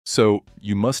So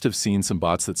you must have seen some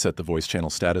bots that set the voice channel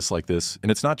status like this,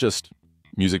 and it's not just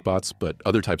music bots, but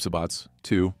other types of bots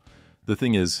too. The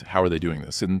thing is, how are they doing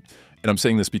this? And I'm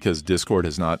saying this because Discord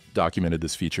has not documented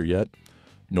this feature yet,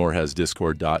 nor has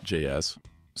Discord.js.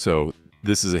 So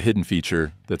this is a hidden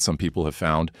feature that some people have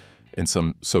found, and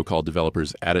some so-called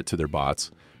developers add it to their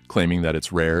bots, claiming that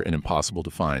it's rare and impossible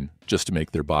to find, just to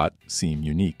make their bot seem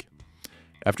unique.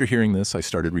 After hearing this, I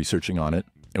started researching on it,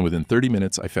 and within 30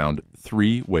 minutes, I found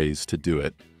 3 ways to do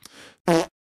it.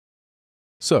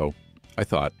 So I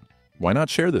thought, why not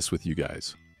share this with you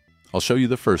guys? I'll show you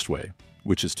the first way,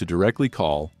 which is to directly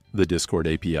call the Discord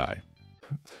API.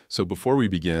 So before we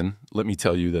begin, let me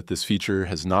tell you that this feature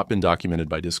has not been documented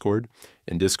by Discord,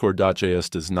 and Discord.js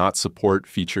does not support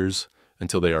features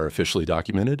until they are officially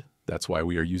documented. That's why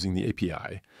we are using the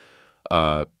API.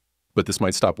 But this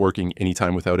might stop working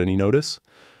anytime without any notice.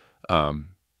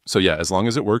 So yeah, as long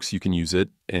as it works, you can use it,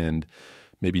 and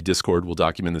maybe Discord will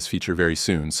document this feature very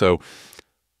soon. So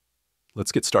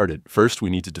let's get started. First, we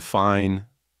need to define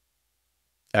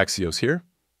Axios here.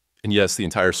 And yes, the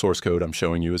entire source code I'm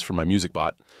showing you is from my music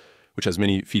bot, which has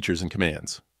many features and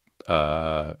commands.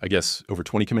 I guess over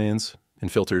 20 commands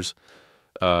and filters.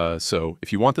 So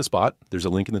if you want this bot, there's a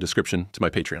link in the description to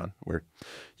my Patreon where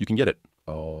you can get it.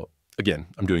 Again,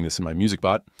 I'm doing this in my music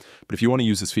bot, but if you want to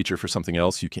use this feature for something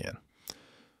else, you can.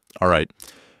 All right.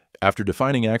 After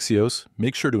defining Axios,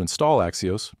 make sure to install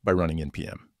Axios by running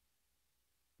npm.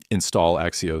 Install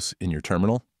Axios in your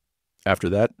terminal. After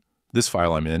that, this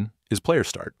file I'm in is player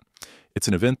start. It's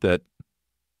an event that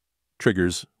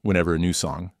triggers whenever a new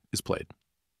song is played.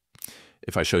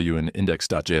 If I show you an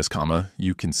index.js comma,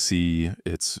 you can see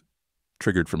it's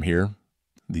triggered from here,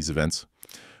 these events.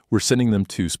 We're sending them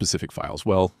to specific files.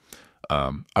 Well,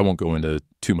 I won't go into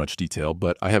too much detail,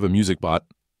 but I have a music bot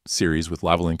series with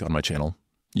Lavalink on my channel.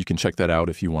 You can check that out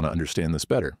if you want to understand this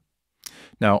better.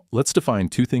 Now, let's define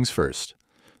 2 things first,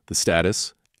 the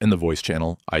status and the voice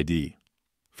channel ID.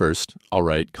 First, I'll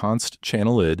write const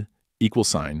channelid =,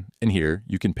 and here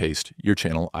you can paste your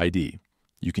channel ID.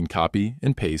 You can copy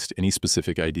and paste any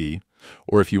specific ID,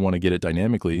 or if you want to get it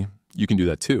dynamically, you can do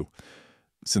that too.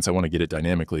 Since I want to get it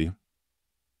dynamically,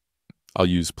 I'll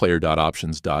use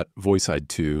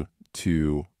player.options.voiceid2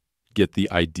 to get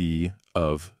the ID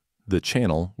of the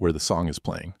channel where the song is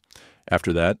playing.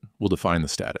 After that, we'll define the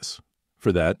status.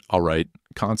 For that, I'll write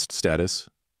const status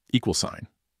 =,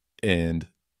 and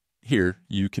here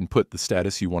you can put the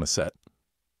status you want to set.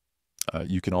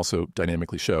 You can also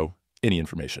dynamically show any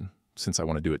information. Since I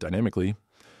want to do it dynamically,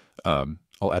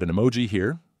 I'll add an emoji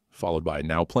here, followed by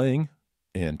now playing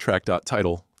and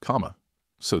track.title, comma.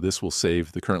 So this will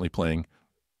save the currently playing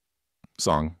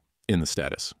song in the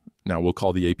status. Now we'll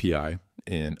call the API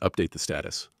and update the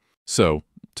status. So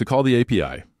to call the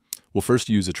API, we'll first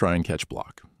use a try and catch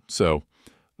block. So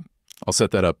I'll set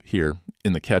that up here.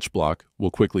 In the catch block,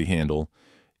 we'll quickly handle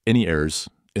any errors,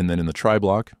 and then in the try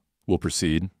block, we'll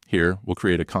proceed. Here, we'll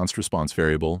create a const response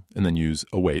variable and then use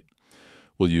await.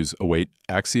 We'll use await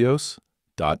Axios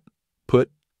dot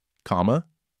put, comma,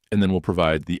 and then we'll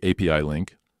provide the API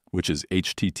link, which is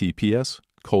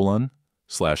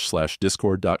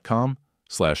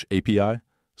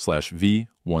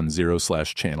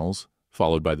https://discord.com/API/v10/channels,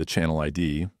 followed by the channel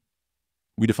ID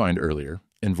we defined earlier,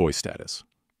 and voice status.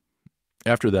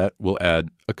 After that, we'll add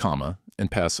a comma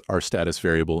and pass our status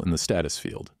variable in the status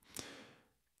field.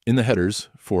 In the headers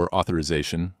for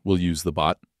authorization, we'll use the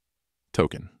bot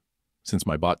token. Since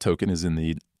my bot token is in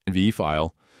the NVE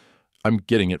file, I'm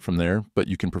getting it from there, but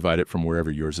you can provide it from wherever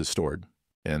yours is stored.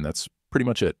 And that's pretty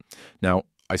much it. Now,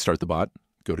 I start the bot,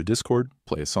 go to Discord,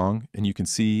 play a song, and you can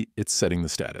see it's setting the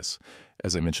status.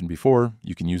 As I mentioned before,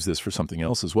 you can use this for something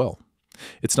else as well.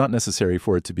 It's not necessary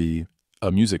for it to be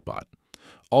a music bot.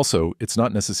 Also, it's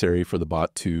not necessary for the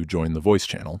bot to join the voice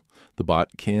channel. The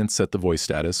bot can set the voice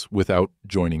status without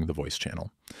joining the voice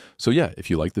channel. So yeah, if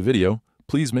you like the video,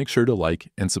 please make sure to like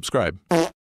and subscribe.